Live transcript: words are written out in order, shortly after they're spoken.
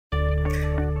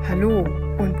Hallo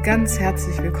und ganz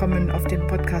herzlich willkommen auf dem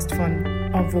Podcast von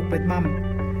En Vogue with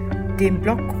Mom, dem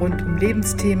Blog rund um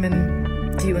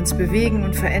Lebensthemen, die uns bewegen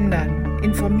und verändern,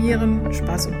 informieren,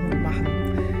 Spaß und Mut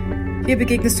machen. Hier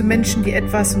begegnest du Menschen, die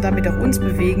etwas und damit auch uns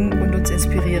bewegen und uns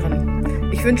inspirieren.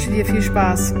 Ich wünsche dir viel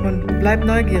Spaß und bleib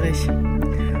neugierig.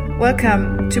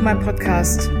 Welcome to my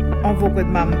podcast, En Vogue with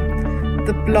Mom,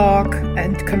 the blog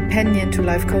and companion to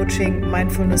life coaching,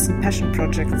 mindfulness and passion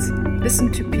projects.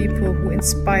 Listen to people who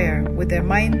inspire with their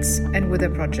minds and with their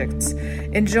projects.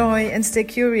 Enjoy and stay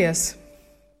curious.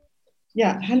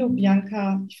 Ja, hallo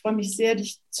Bianca. Ich freue mich sehr,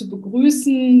 dich zu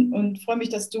begrüßen und freue mich,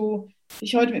 dass du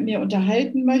dich heute mit mir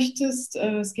unterhalten möchtest.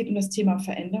 Es geht um das Thema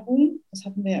Veränderung. Das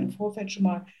hatten wir ja im Vorfeld schon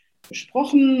mal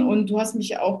besprochen und du hast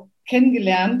mich auch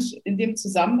kennengelernt in dem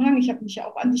Zusammenhang. Ich habe mich ja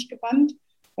auch an dich gewandt,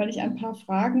 weil ich ein paar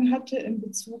Fragen hatte in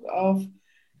Bezug auf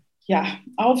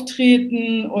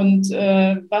Auftreten und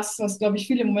was glaube ich,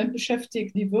 viele im Moment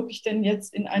beschäftigt, wie wirklich denn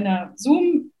jetzt in einer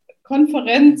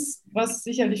Zoom-Konferenz, was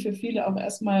sicherlich für viele auch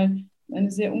erstmal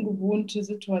eine sehr ungewohnte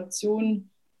Situation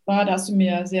war. Da hast du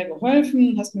mir sehr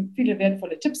geholfen, hast mir viele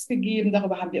wertvolle Tipps gegeben,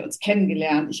 darüber haben wir uns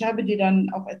kennengelernt. Ich habe dir dann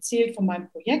auch erzählt von meinem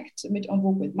Projekt mit En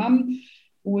Vogue with Mom,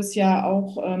 wo es ja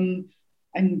auch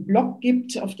einen Blog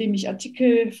gibt, auf dem ich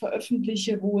Artikel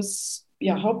veröffentliche, wo es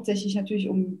ja hauptsächlich natürlich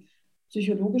um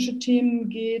psychologische Themen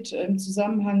geht, im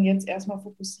Zusammenhang jetzt erstmal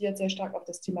fokussiert sehr stark auf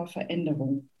das Thema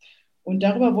Veränderung. Und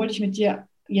darüber wollte ich mit dir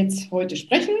jetzt heute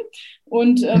sprechen.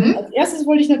 Und als erstes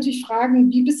wollte ich natürlich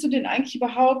fragen, wie bist du denn eigentlich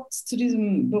überhaupt zu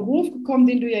diesem Beruf gekommen,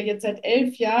 den du ja jetzt seit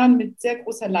 11 Jahren mit sehr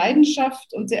großer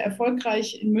Leidenschaft und sehr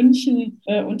erfolgreich in München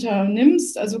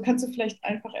unternimmst? Also kannst du vielleicht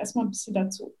einfach erstmal ein bisschen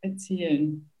dazu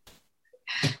erzählen?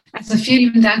 Also vielen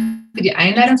lieben Dank für die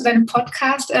Einladung zu deinem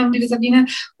Podcast, liebe Sabine.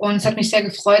 Und es hat mich sehr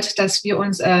gefreut, dass wir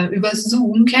uns über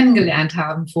Zoom kennengelernt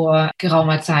haben vor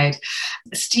geraumer Zeit.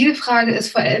 Stilfrage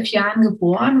ist vor 11 Jahren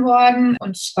geboren worden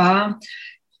und zwar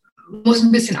muss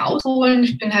ein bisschen ausholen.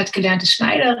 Ich bin halt gelernte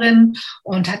Schneiderin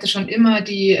und hatte schon immer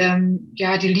die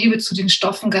Liebe zu den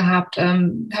Stoffen gehabt,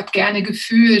 habe gerne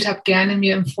gefühlt, habe gerne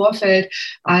mir im Vorfeld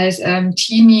als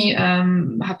Teenie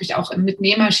habe ich auch mit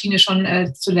Nähmaschine schon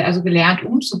gelernt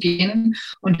umzugehen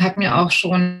und habe mir auch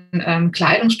schon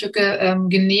Kleidungsstücke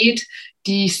genäht,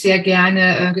 die ich sehr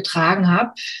gerne getragen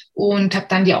habe und habe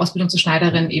dann die Ausbildung zur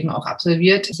Schneiderin eben auch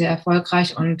absolviert, sehr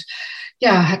erfolgreich und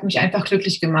ja, hat mich einfach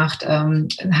glücklich gemacht, einen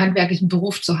handwerklichen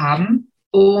Beruf zu haben.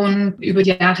 Und über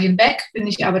die Jahre hinweg bin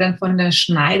ich aber dann von der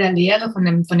Schneiderlehre, von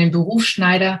dem Beruf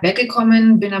Schneider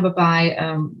weggekommen, bin aber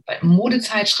bei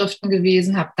Modezeitschriften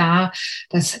gewesen, habe da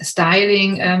das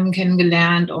Styling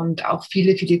kennengelernt und auch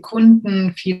viele, viele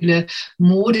Kunden, viele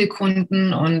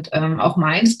Modekunden und auch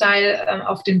mein Style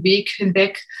auf dem Weg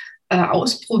hinweg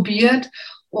ausprobiert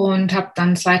und habe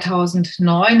dann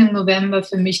 2009 im November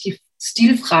für mich die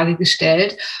Stilfrage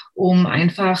gestellt, um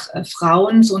einfach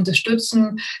Frauen zu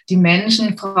unterstützen, die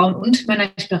Menschen, Frauen und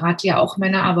Männer, ich berate ja auch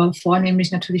Männer, aber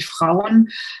vornehmlich natürlich Frauen,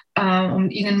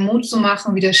 um ihnen Mut zu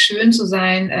machen, wieder schön zu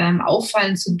sein,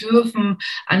 auffallen zu dürfen,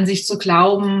 an sich zu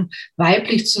glauben,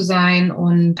 weiblich zu sein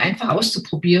und einfach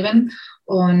auszuprobieren.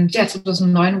 Und ja,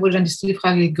 2009 wurde dann die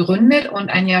Stilfrage gegründet und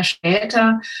ein Jahr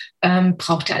später,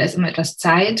 brauchte alles immer etwas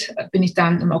Zeit, bin ich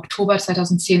dann im Oktober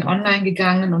 2010 online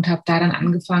gegangen und habe da dann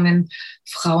angefangen,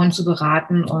 Frauen zu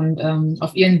beraten und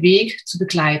auf ihren Weg zu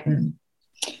begleiten.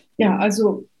 Ja,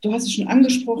 also du hast es schon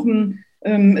angesprochen,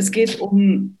 es geht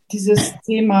um dieses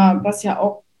Thema, was ja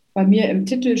auch bei mir im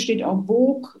Titel steht, En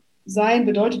Vogue sein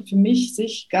bedeutet für mich,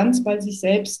 sich ganz bei sich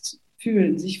selbst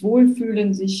fühlen, sich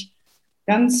wohlfühlen, sich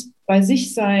ganz bei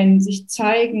sich sein, sich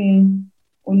zeigen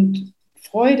und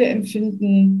Freude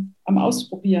empfinden am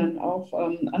Ausprobieren, auch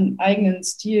an eigenen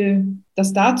Stil,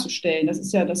 das darzustellen. Das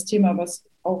ist ja das Thema, was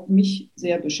auch mich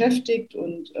sehr beschäftigt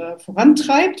und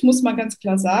vorantreibt, muss man ganz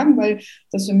klar sagen, weil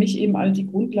das für mich eben all die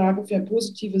Grundlage für ein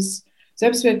positives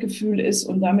Selbstwertgefühl ist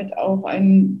und damit auch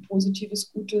ein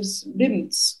positives, gutes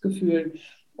Lebensgefühl.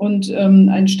 Und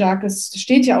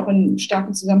steht ja auch in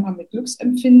starkem Zusammenhang mit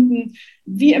Glücksempfinden.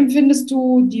 Wie empfindest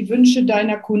du die Wünsche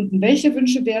deiner Kunden? Welche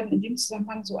Wünsche werden in dem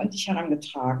Zusammenhang so an dich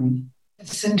herangetragen?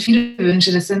 Das sind viele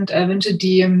Wünsche. Das sind Wünsche,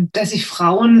 dass sich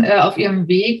Frauen auf ihrem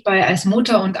Weg als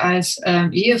Mutter und als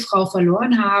Ehefrau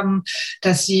verloren haben,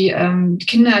 dass sie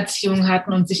Kindererziehung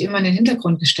hatten und sich immer in den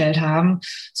Hintergrund gestellt haben,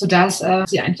 sodass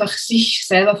sie einfach sich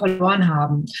selber verloren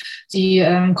haben. Sie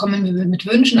kommen mit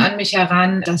Wünschen an mich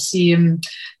heran, dass sie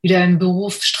wieder im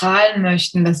Beruf strahlen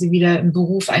möchten, dass sie wieder im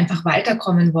Beruf einfach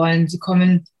weiterkommen wollen. Sie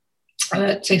kommen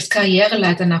zwecks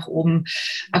Karriereleiter nach oben.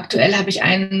 Aktuell habe ich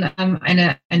eine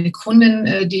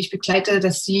Kundin, die ich begleite,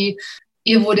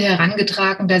 ihr wurde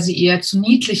herangetragen, dass sie eher zu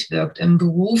niedlich wirkt im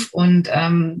Beruf und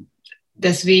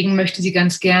deswegen möchte sie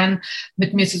ganz gern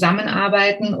mit mir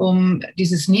zusammenarbeiten, um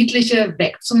dieses Niedliche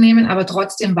wegzunehmen, aber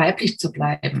trotzdem weiblich zu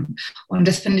bleiben. Und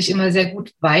das finde ich immer sehr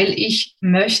gut, weil ich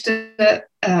möchte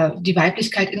die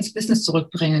Weiblichkeit ins Business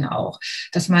zurückbringen auch.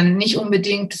 Dass man nicht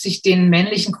unbedingt sich den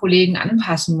männlichen Kollegen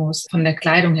anpassen muss, von der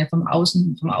Kleidung her, vom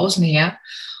Außen her.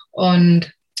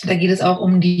 Und da geht es auch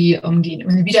um den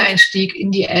Wiedereinstieg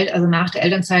in also nach der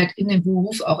Elternzeit in den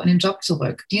Beruf, auch in den Job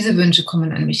zurück. Diese Wünsche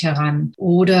kommen an mich heran.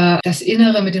 Oder das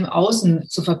Innere mit dem Außen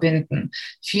zu verbinden.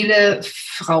 Viele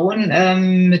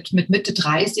Frauen mit Mitte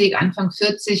 30, Anfang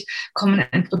 40 kommen in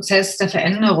einen Prozess der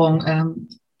Veränderung,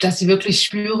 dass sie wirklich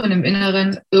spüren im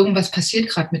Inneren, irgendwas passiert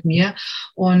gerade mit mir.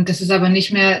 Und das ist aber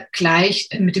nicht mehr gleich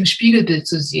mit dem Spiegelbild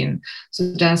zu sehen,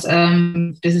 sodass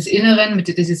dieses Innere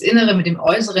mit dem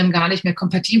Äußeren gar nicht mehr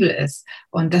kompatibel ist.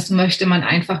 Und das möchte man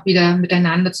einfach wieder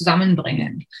miteinander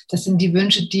zusammenbringen. Das sind die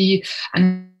Wünsche, die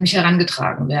an mich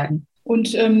herangetragen werden.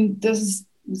 Und das ist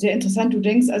sehr interessant. Du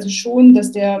denkst also schon,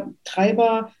 dass der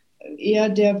Treiber eher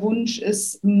der Wunsch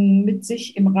ist, mit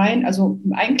sich im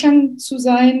Einklang zu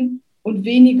sein, und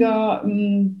weniger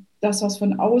das, was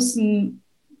von außen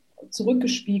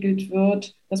zurückgespiegelt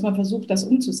wird, dass man versucht, das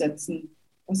umzusetzen.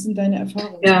 Was sind deine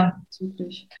Erfahrungen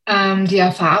bezüglich? Die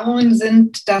Erfahrungen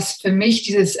sind, dass für mich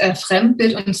dieses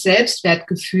Fremdbild und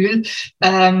Selbstwertgefühl,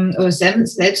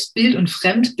 Selbstbild und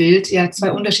Fremdbild ja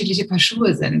zwei unterschiedliche Paar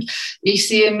Schuhe sind. Ich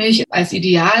sehe mich als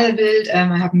Idealbild,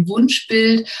 habe ein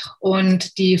Wunschbild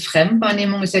und die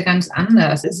Fremdwahrnehmung ist ja ganz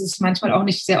anders. Es ist manchmal auch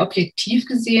nicht sehr objektiv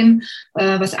gesehen,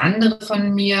 was andere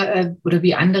von mir oder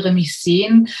wie andere mich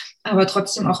sehen. Aber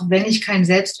trotzdem, auch wenn ich kein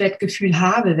Selbstwertgefühl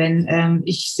habe, wenn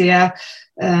ich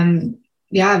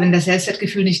wenn das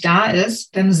Selbstwertgefühl nicht da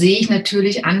ist, dann sehe ich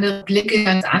natürlich andere Blicke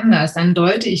ganz anders. Dann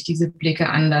deute ich diese Blicke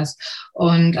anders.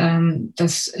 Und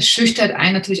das schüchtert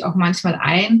einen natürlich auch manchmal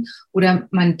ein oder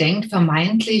man denkt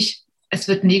vermeintlich, es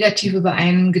wird negativ über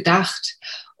einen gedacht.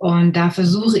 Und da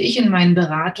versuche ich in meinen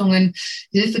Beratungen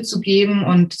Hilfe zu geben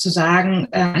und zu sagen,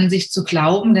 an sich zu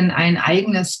glauben, denn ein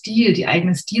eigener Stil, die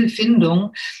eigene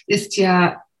Stilfindung ist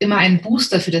ja immer ein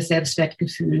Booster für das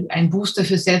Selbstwertgefühl, ein Booster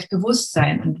für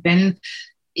Selbstbewusstsein. Und wenn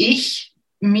ich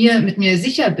mit mir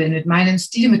sicher bin, mit meinem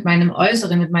Stil, mit meinem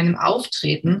Äußeren, mit meinem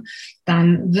Auftreten,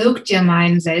 dann wirkt ja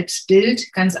mein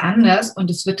Selbstbild ganz anders und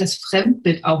es wird das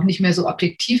Fremdbild auch nicht mehr so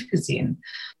objektiv gesehen.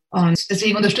 Und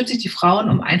deswegen unterstütze ich die Frauen,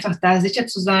 um einfach da sicher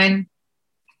zu sein,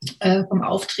 vom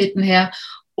Auftreten her,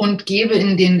 und gebe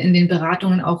in den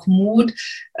Beratungen auch Mut,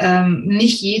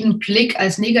 nicht jeden Blick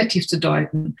als negativ zu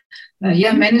deuten.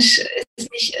 Jeder Mensch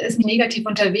ist nicht negativ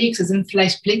unterwegs. Es sind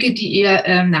vielleicht Blicke, die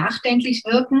eher nachdenklich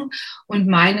wirken und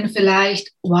meinen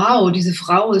vielleicht, wow, diese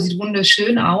Frau sieht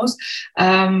wunderschön aus,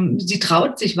 sie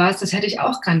traut sich was, das hätte ich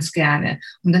auch ganz gerne.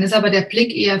 Und dann ist aber der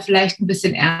Blick eher vielleicht ein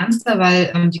bisschen ernster,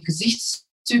 weil die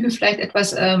Gesichtszüge vielleicht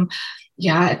etwas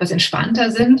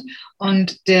entspannter sind.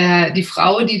 Und die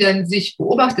Frau, die dann sich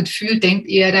beobachtet fühlt, denkt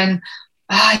eher dann,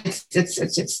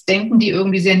 jetzt denken die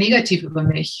irgendwie sehr negativ über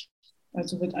mich.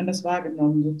 Also wird anders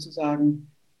wahrgenommen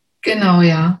sozusagen. Genau,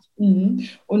 ja. Mhm.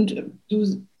 Und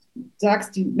du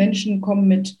sagst, die Menschen kommen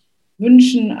mit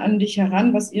Wünschen an dich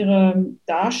heran, was ihre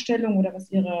Darstellung oder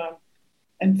was ihre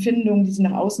Empfindung, die sie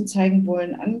nach außen zeigen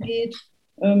wollen, angeht.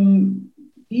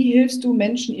 Wie hilfst du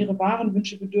Menschen, ihre wahren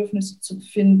Wünsche, Bedürfnisse zu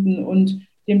finden und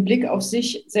den Blick auf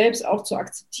sich selbst auch zu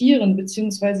akzeptieren,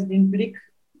 beziehungsweise den Blick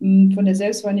von der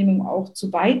Selbstwahrnehmung auch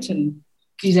zu weiten?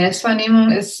 Die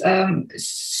Selbstwahrnehmung ist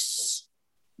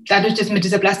dadurch, dass mit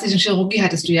dieser plastischen Chirurgie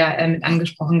hattest du ja mit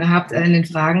angesprochen gehabt in den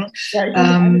Fragen. Ja, ich hatte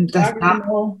eine Frage,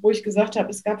 genau, wo ich gesagt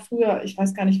habe, es gab früher, ich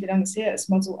weiß gar nicht, wie lange es her ist,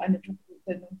 mal so eine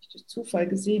Doku-Sendung, die ich durch Zufall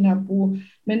gesehen habe, wo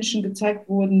Menschen gezeigt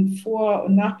wurden vor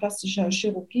und nach plastischer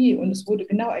Chirurgie und es wurde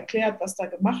genau erklärt, was da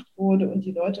gemacht wurde und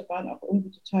die Leute waren auch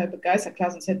irgendwie total begeistert. Klar,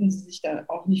 sonst hätten sie sich da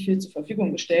auch nicht viel zur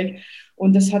Verfügung gestellt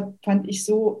und das fand ich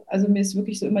so, also mir ist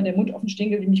wirklich so immer der Mund offen stehen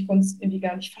geblieben, ich konnte es irgendwie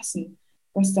gar nicht fassen,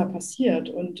 was da passiert.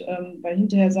 Und weil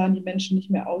hinterher sahen die Menschen nicht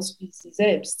mehr aus wie sie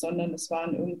selbst, sondern es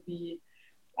waren irgendwie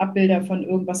Abbilder von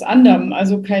irgendwas anderem.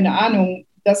 Also keine Ahnung.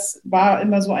 Das war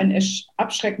immer so ein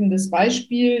abschreckendes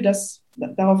Beispiel.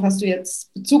 Darauf hast du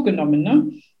jetzt Bezug genommen,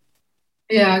 ne?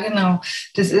 Ja, genau.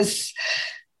 Das ist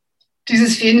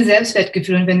dieses fehlende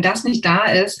Selbstwertgefühl. Und wenn das nicht da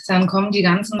ist, dann kommen die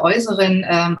ganzen äußeren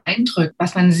Eindrücke,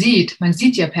 was man sieht. Man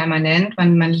sieht ja permanent,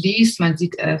 man liest, man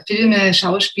sieht Filme,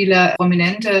 Schauspieler,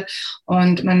 Prominente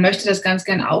und man möchte das ganz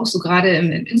gern auch, so gerade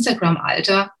im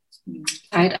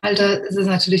Zeitalter ist es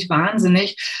natürlich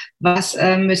wahnsinnig, was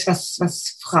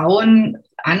Frauen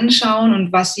anschauen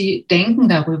und was sie denken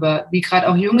darüber, wie gerade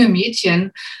auch junge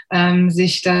Mädchen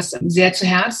sich das sehr zu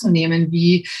Herzen nehmen,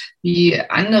 wie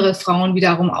andere Frauen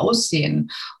wiederum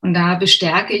aussehen. Und da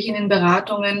bestärke ich in den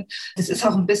Beratungen, das ist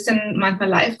auch ein bisschen manchmal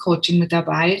Life-Coaching mit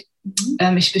dabei.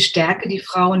 Ich bestärke die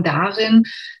Frauen darin,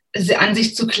 an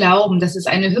sich zu glauben, dass es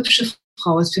eine hübsche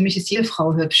Frau ist. Für mich ist jede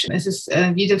Frau hübsch.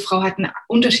 Jede Frau hat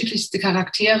unterschiedlichste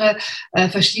Charaktere,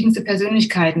 verschiedenste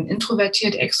Persönlichkeiten,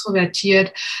 introvertiert,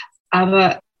 extrovertiert.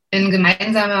 Aber in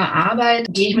gemeinsamer Arbeit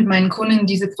gehe ich mit meinen Kunden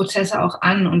diese Prozesse auch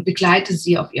an und begleite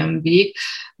sie auf ihrem Weg,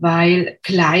 weil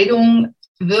Kleidung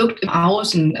wirkt im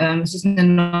Außen. Es ist eine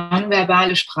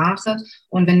nonverbale Sprache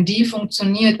und wenn die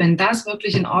funktioniert, wenn das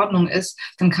wirklich in Ordnung ist,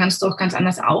 dann kannst du auch ganz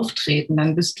anders auftreten.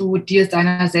 Dann bist du dir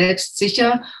deiner selbst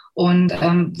sicher und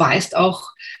weißt auch,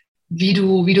 wie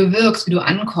du wirkst, wie du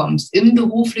ankommst, im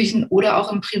Beruflichen oder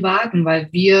auch im Privaten, weil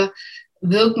wir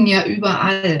wirken ja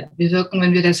überall. Wir wirken,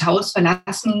 wenn wir das Haus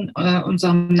verlassen,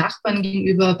 unserem Nachbarn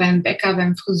gegenüber, beim Bäcker,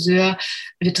 beim Friseur.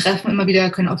 Wir treffen immer wieder,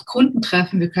 können auf Kunden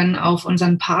treffen, wir können auf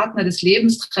unseren Partner des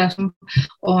Lebens treffen.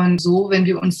 Und so, wenn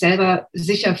wir uns selber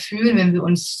sicher fühlen, wenn wir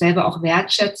uns selber auch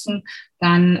wertschätzen,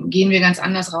 dann gehen wir ganz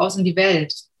anders raus in die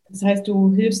Welt. Das heißt,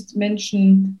 du hilfst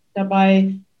Menschen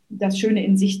dabei, das Schöne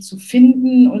in sich zu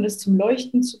finden und es zum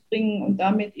Leuchten zu bringen und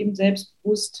damit eben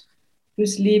selbstbewusst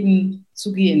durchs Leben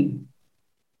zu gehen.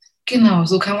 Genau,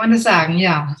 so kann man das sagen.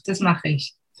 Ja, das mache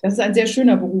ich. Das ist ein sehr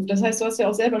schöner Beruf. Das heißt, du hast ja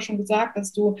auch selber schon gesagt,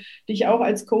 dass du dich auch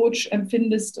als Coach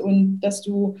empfindest und dass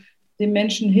du den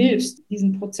Menschen hilfst,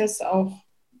 diesen Prozess auch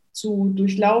zu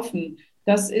durchlaufen.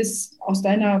 Das ist aus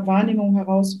deiner Wahrnehmung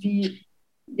heraus, wie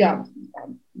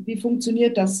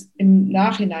funktioniert das im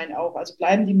Nachhinein auch? Also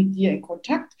bleiben die mit dir in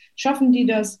Kontakt? Schaffen die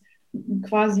das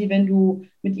quasi, wenn du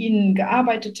mit ihnen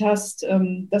gearbeitet hast,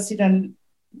 dass sie dann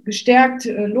gestärkt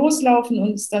loslaufen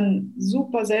und es dann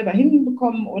super selber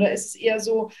hinbekommen? Oder ist es eher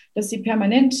so, dass sie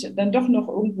permanent dann doch noch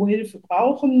irgendwo Hilfe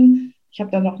brauchen? Ich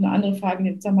habe da noch eine andere Frage in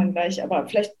dem Zusammenhang gleich, aber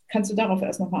vielleicht kannst du darauf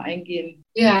erst nochmal eingehen.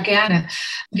 Ja, gerne.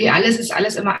 Wie alles ist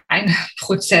alles immer ein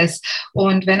Prozess.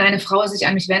 Und wenn eine Frau sich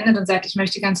an mich wendet und sagt, ich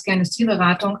möchte ganz gerne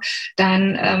Stilberatung,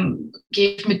 dann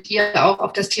gehe ich mit ihr auch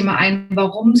auf das Thema ein,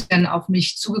 warum sie denn auf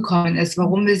mich zugekommen ist,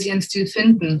 warum will sie ihren Stil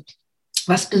finden.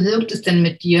 Was bewirkt es denn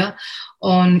mit dir?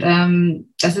 Und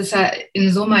das ist ja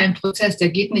in Summe ein Prozess, der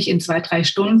geht nicht in 2-3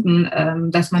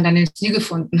 Stunden, dass man dann den Stil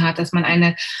gefunden hat, dass man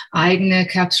eine eigene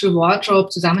Capsule Wardrobe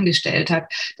zusammengestellt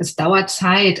hat. Das dauert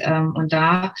Zeit und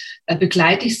da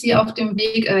begleite ich sie auf dem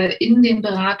Weg. In den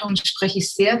Beratungen spreche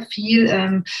ich sehr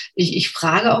viel. Ich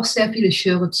frage auch sehr viel, ich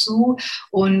höre zu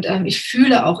und ich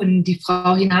fühle auch in die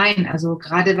Frau hinein. Also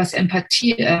gerade was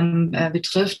Empathie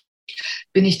betrifft,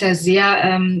 bin ich da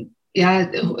sehr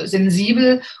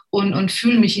sensibel und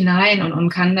fühle mich hinein und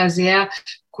kann da sehr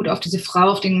gut auf diese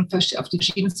Frau, auf die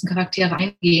verschiedensten Charaktere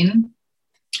eingehen.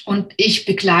 Und ich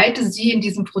begleite sie in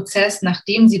diesem Prozess,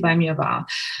 nachdem sie bei mir war.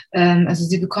 Also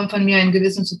sie bekommt von mir einen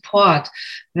gewissen Support,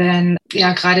 wenn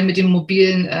gerade mit dem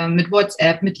mobilen, mit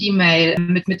WhatsApp, mit E-Mail,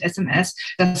 mit SMS,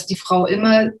 dass die Frau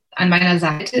immer an meiner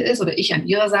Seite ist oder ich an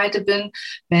ihrer Seite bin,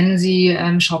 wenn sie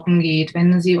shoppen geht,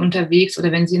 wenn sie unterwegs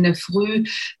oder wenn sie in der Früh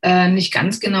nicht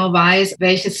ganz genau weiß,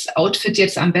 welches Outfit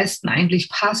jetzt am besten eigentlich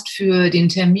passt für den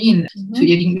Termin, für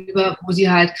ihr Gegenüber, wo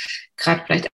sie halt gerade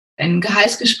vielleicht ein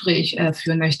Gehaltsgespräch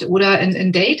führen möchte oder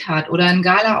ein Date hat oder einen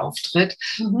Gala-Auftritt,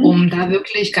 um da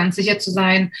wirklich ganz sicher zu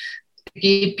sein,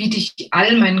 biete ich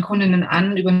allen meinen Kundinnen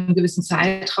an über einen gewissen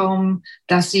Zeitraum,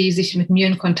 dass sie sich mit mir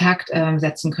in Kontakt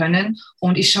setzen können.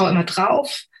 Und ich schaue immer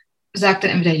drauf, sage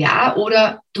dann entweder ja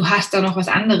oder du hast da noch was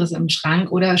anderes im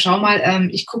Schrank oder schau mal,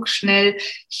 ich gucke schnell,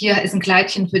 hier ist ein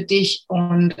Kleidchen für dich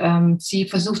und sie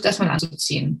versucht das mal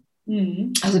anzuziehen.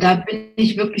 Also da bin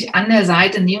ich wirklich an der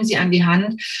Seite, nehme sie an die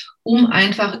Hand, um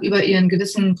einfach über ihren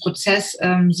gewissen Prozess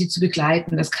sie zu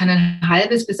begleiten. Das kann ein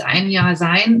halbes bis ein Jahr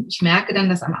sein. Ich merke dann,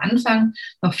 dass am Anfang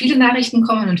noch viele Nachrichten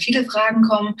kommen und viele Fragen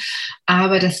kommen,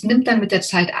 aber das nimmt dann mit der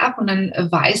Zeit ab und dann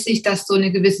weiß ich, dass so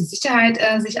eine gewisse Sicherheit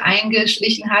sich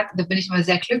eingeschlichen hat. Da bin ich immer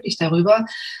sehr glücklich darüber.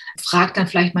 Frag dann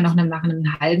vielleicht mal noch nach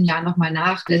einem halben Jahr nochmal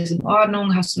nach, ist in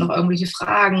Ordnung, hast du noch irgendwelche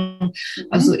Fragen?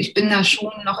 Also ich bin da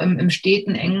schon noch im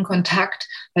steten, engen Kontakt,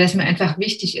 weil es mir einfach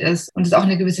wichtig ist und es ist auch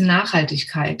eine gewisse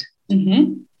Nachhaltigkeit.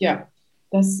 Ja,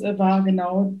 das war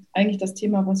genau eigentlich das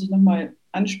Thema, was ich nochmal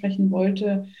ansprechen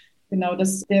wollte. Genau,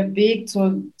 dass der Weg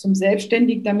zum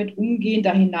selbstständig damit umgehen,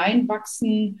 da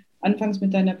hineinwachsen, anfangs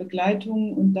mit deiner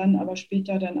Begleitung und dann aber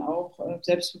später dann auch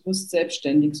selbstbewusst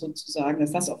selbstständig sozusagen,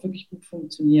 dass das auch wirklich gut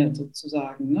funktioniert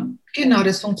sozusagen. Ne? Genau,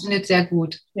 das funktioniert sehr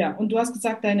gut. Ja, und du hast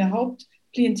gesagt, deine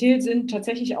Klientel sind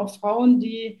tatsächlich auch Frauen,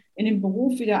 die in den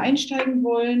Beruf wieder einsteigen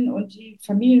wollen und die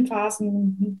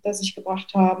Familienphasen hinter sich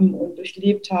gebracht haben und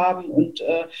durchlebt haben und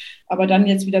aber dann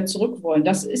jetzt wieder zurück wollen.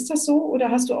 Ist das so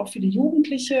oder hast du auch viele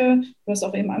Jugendliche? Du hast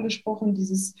auch eben angesprochen,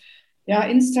 dieses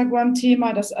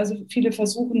Instagram-Thema, dass also viele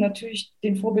versuchen natürlich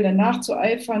den Vorbildern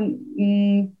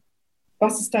nachzueifern.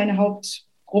 Was ist deine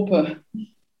Hauptgruppe?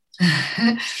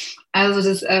 Also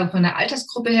das von der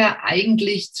Altersgruppe her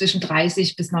eigentlich zwischen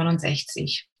 30 bis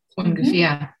 69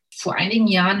 ungefähr. Vor einigen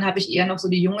Jahren habe ich eher noch so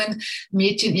die jungen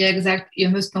Mädchen eher gesagt, ihr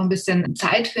müsst noch ein bisschen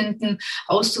Zeit finden,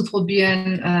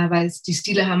 auszuprobieren, weil die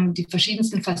Stile haben die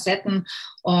verschiedensten Facetten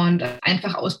und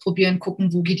einfach ausprobieren,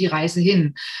 gucken, wo geht die Reise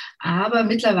hin. Aber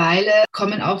mittlerweile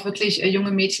kommen auch wirklich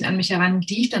junge Mädchen an mich heran,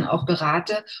 die ich dann auch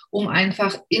berate, um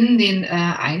einfach in den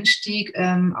Einstieg,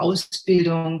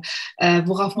 Ausbildung,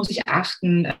 worauf muss ich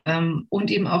achten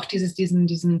und eben auch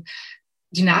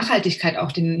die Nachhaltigkeit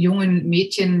auch den jungen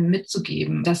Mädchen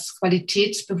mitzugeben, das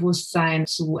Qualitätsbewusstsein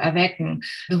zu erwecken,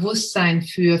 Bewusstsein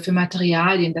für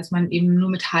Materialien, dass man eben nur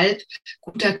mit halb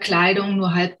guter Kleidung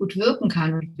nur halb gut wirken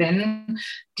kann. Und wenn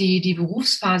die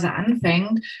Berufsphase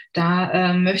anfängt,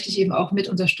 da möchte ich eben auch mit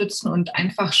unterstützen und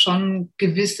einfach schon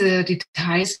gewisse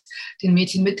Details den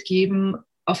Mädchen mitgeben,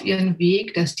 auf ihren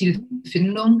Weg der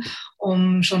Stilfindung,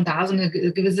 um schon da so eine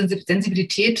gewisse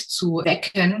Sensibilität zu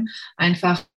wecken,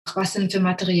 einfach was sind für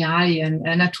Materialien,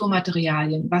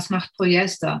 Naturmaterialien, was macht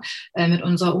Polyester mit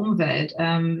unserer Umwelt,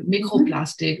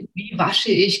 Mikroplastik, wie wasche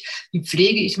ich, wie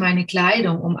pflege ich meine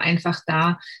Kleidung, um einfach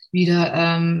da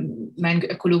wieder meinen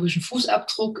ökologischen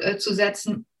Fußabdruck zu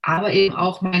setzen, aber eben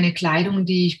auch meine Kleidung,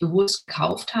 die ich bewusst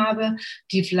gekauft habe,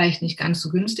 die vielleicht nicht ganz so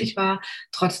günstig war,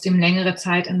 trotzdem längere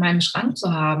Zeit in meinem Schrank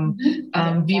zu haben.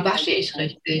 Wie wasche ich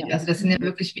richtig? Also das sind ja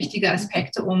wirklich wichtige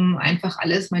Aspekte, um einfach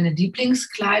alles, meine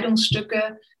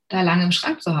Lieblingskleidungsstücke, da lange im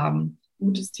Schrank zu haben.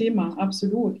 Gutes Thema,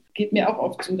 absolut. Geht mir auch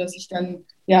oft so, dass ich dann,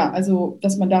 also,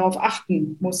 dass man darauf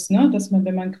achten muss, ne? Dass man,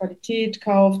 wenn man Qualität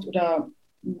kauft oder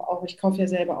auch, ich kaufe ja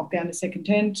selber auch gerne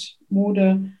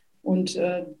Secondhand-Mode und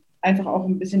einfach auch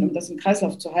ein bisschen, um das im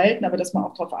Kreislauf zu halten, aber dass man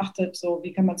auch darauf achtet, so,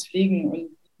 wie kann man es pflegen und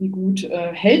wie gut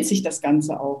hält sich das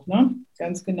Ganze auch, ne?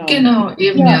 Ganz genau. Genau,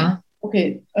 eben, ja.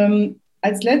 Okay,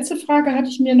 als letzte Frage hatte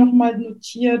ich mir nochmal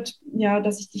notiert,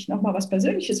 dass ich dich nochmal was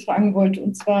Persönliches fragen wollte,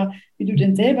 und zwar, wie du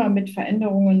denn selber mit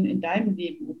Veränderungen in deinem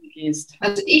Leben umgehst.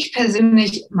 Also ich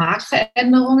persönlich mag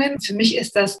Veränderungen. Für mich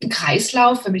ist das ein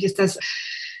Kreislauf, für mich ist das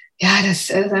das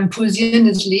ist ein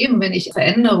pulsierendes Leben, wenn ich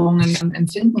Veränderungen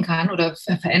empfinden kann oder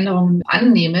Veränderungen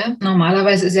annehme.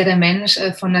 Normalerweise ist ja der Mensch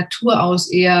von Natur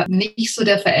aus eher nicht so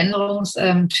der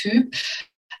Veränderungstyp.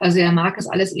 Also er mag es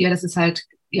alles eher, dass es halt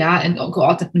in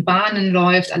geordneten Bahnen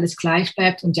läuft, alles gleich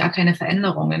bleibt und keine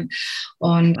Veränderungen.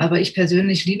 Aber ich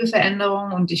persönlich liebe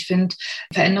Veränderungen und ich finde,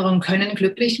 Veränderungen können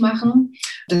glücklich machen.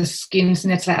 Das sind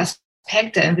ja zwei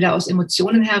Aspekte, entweder aus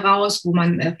Emotionen heraus, wo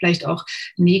man vielleicht auch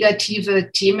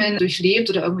negative Themen durchlebt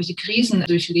oder irgendwelche Krisen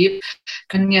durchlebt,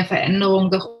 können ja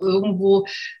Veränderungen doch irgendwo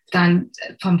dann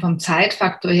vom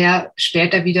Zeitfaktor her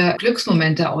später wieder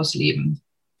Glücksmomente ausleben.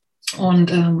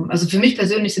 Und also für mich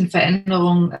persönlich sind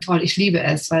Veränderungen toll. Ich liebe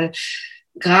es, weil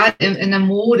gerade in der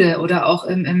Mode oder auch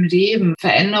im Leben,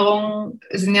 Veränderungen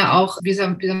sind ja auch, wie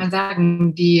soll man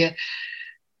sagen,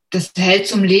 das hält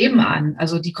zum Leben an.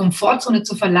 Also die Komfortzone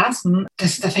zu verlassen,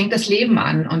 da fängt das Leben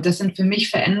an. Und das sind für mich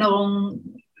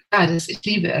Veränderungen, ich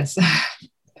liebe es.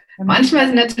 Manchmal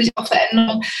sind natürlich auch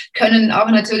Veränderungen, können auch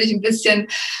natürlich ein bisschen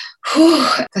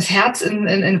das Herz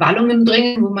in Wallungen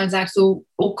bringen, wo man sagt so,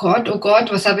 oh Gott,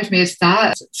 was habe ich mir jetzt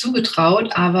da zugetraut?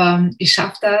 Aber ich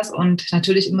schaffe das und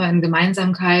natürlich immer in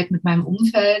Gemeinsamkeit mit meinem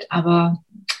Umfeld. Aber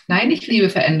nein, ich liebe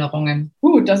Veränderungen.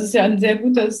 Gut, das ist ja ein sehr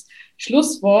gutes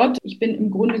Schlusswort. Ich bin im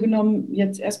Grunde genommen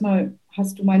jetzt erstmal,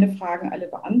 hast du meine Fragen alle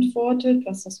beantwortet,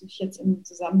 was das mich jetzt im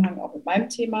Zusammenhang auch mit meinem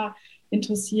Thema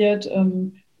interessiert,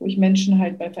 wo ich Menschen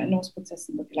halt bei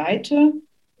Veränderungsprozessen begleite,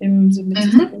 im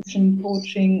systemischen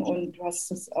Coaching, und du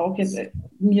hast das auch jetzt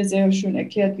mir sehr schön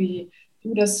erklärt, wie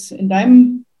du das in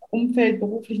deinem Umfeld,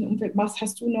 beruflichen Umfeld machst.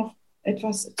 Hast du noch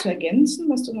etwas zu ergänzen,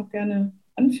 was du noch gerne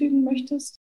anfügen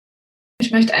möchtest? Ich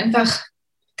möchte einfach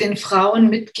den Frauen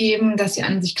mitgeben, dass sie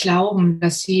an sich glauben,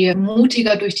 dass sie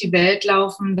mutiger durch die Welt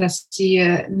laufen, dass sie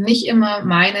nicht immer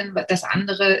meinen, dass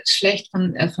andere schlecht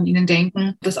von ihnen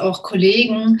denken, dass auch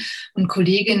Kollegen und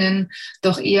Kolleginnen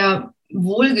doch eher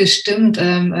wohlgestimmt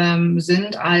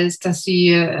sind, als dass sie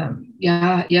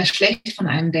ja schlecht von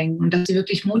einem denken und dass sie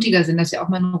wirklich mutiger sind, dass sie auch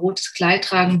mal ein rotes Kleid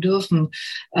tragen dürfen,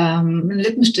 einen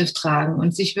Lippenstift tragen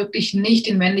und sich wirklich nicht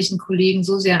den männlichen Kollegen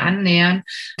so sehr annähern.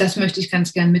 Das möchte ich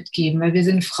ganz gern mitgeben, weil wir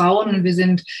sind Frauen und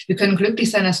wir können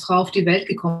glücklich sein, als Frau auf die Welt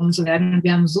gekommen zu werden und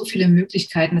wir haben so viele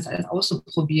Möglichkeiten, das alles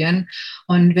auszuprobieren.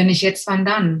 Und wenn nicht jetzt, wann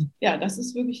dann? Ja, das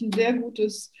ist wirklich ein sehr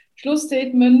gutes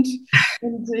Schlussstatement.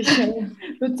 Und ich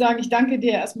würde sagen, ich danke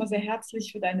dir erstmal sehr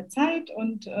herzlich für deine Zeit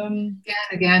und Gerne,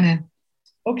 gerne.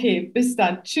 okay, bis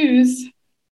dann. Tschüss.